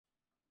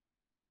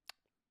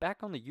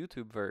back on the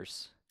YouTube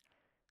verse.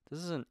 This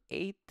is an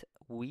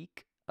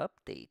 8-week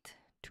update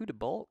to the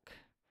bulk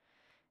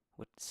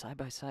with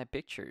side-by-side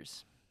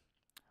pictures.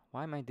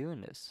 Why am I doing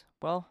this?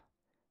 Well,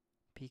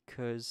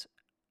 because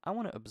I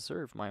want to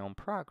observe my own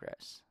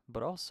progress,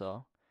 but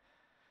also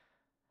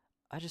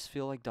I just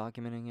feel like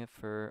documenting it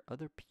for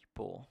other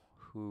people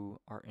who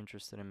are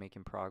interested in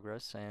making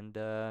progress and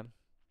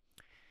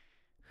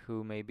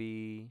who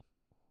maybe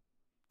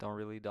don't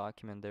really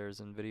document theirs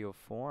in video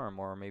form,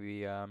 or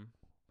maybe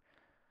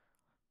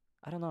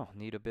I don't know,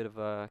 need a bit of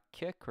a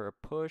kick or a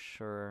push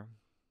or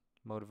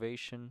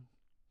motivation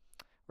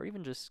or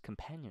even just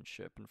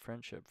companionship and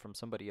friendship from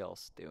somebody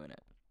else doing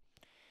it.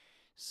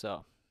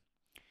 So,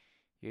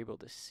 you're able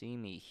to see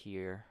me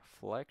here,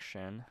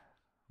 flexion,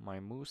 my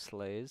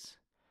mousses.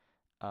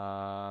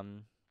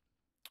 Um,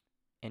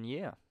 and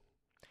yeah,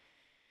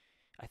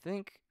 I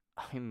think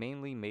I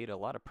mainly made a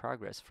lot of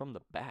progress from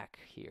the back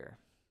here.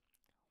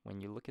 When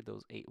you look at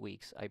those 8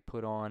 weeks, I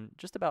put on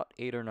just about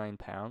 8 or 9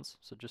 pounds,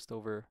 so just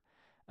over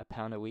a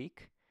pound a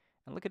week.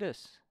 And look at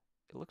this.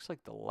 It looks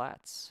like the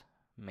lats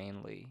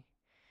mainly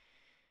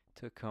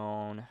took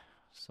on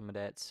some of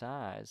that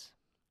size.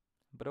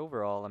 But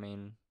overall, I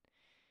mean,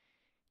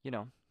 you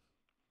know,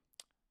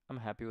 I'm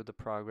happy with the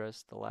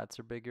progress. The lats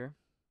are bigger.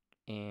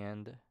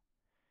 And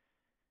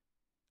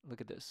look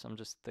at this. I'm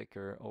just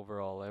thicker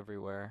overall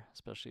everywhere,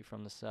 especially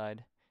from the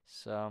side.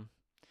 So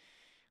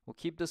we'll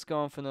keep this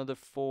going for another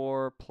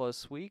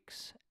 4+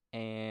 weeks.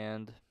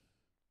 And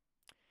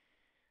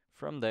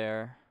from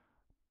there,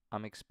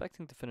 I'm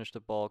expecting to finish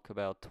the bulk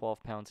about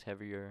 12 pounds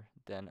heavier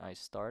than I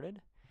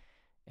started.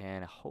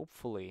 And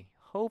hopefully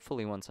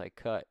once I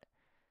cut,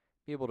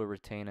 be able to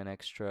retain an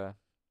extra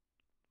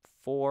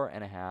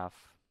 4.5,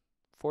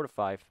 4 to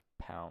 5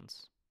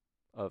 pounds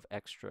of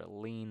extra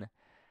lean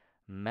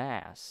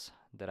mass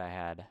that I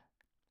had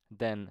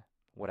than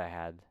what I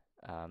had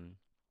um,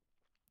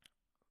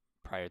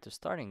 prior to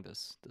starting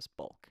this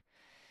bulk.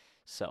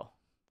 So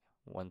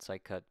once I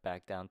cut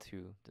back down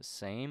to the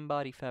same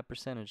body fat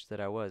percentage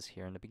that I was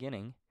here in the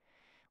beginning,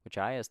 which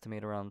I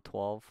estimate around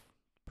 12%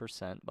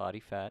 body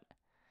fat,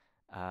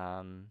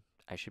 um,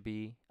 I should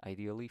be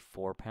ideally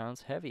 4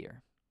 pounds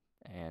heavier.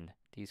 And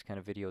these kind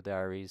of video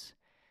diaries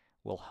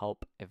will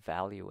help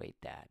evaluate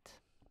that.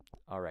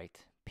 All right,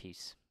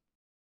 peace.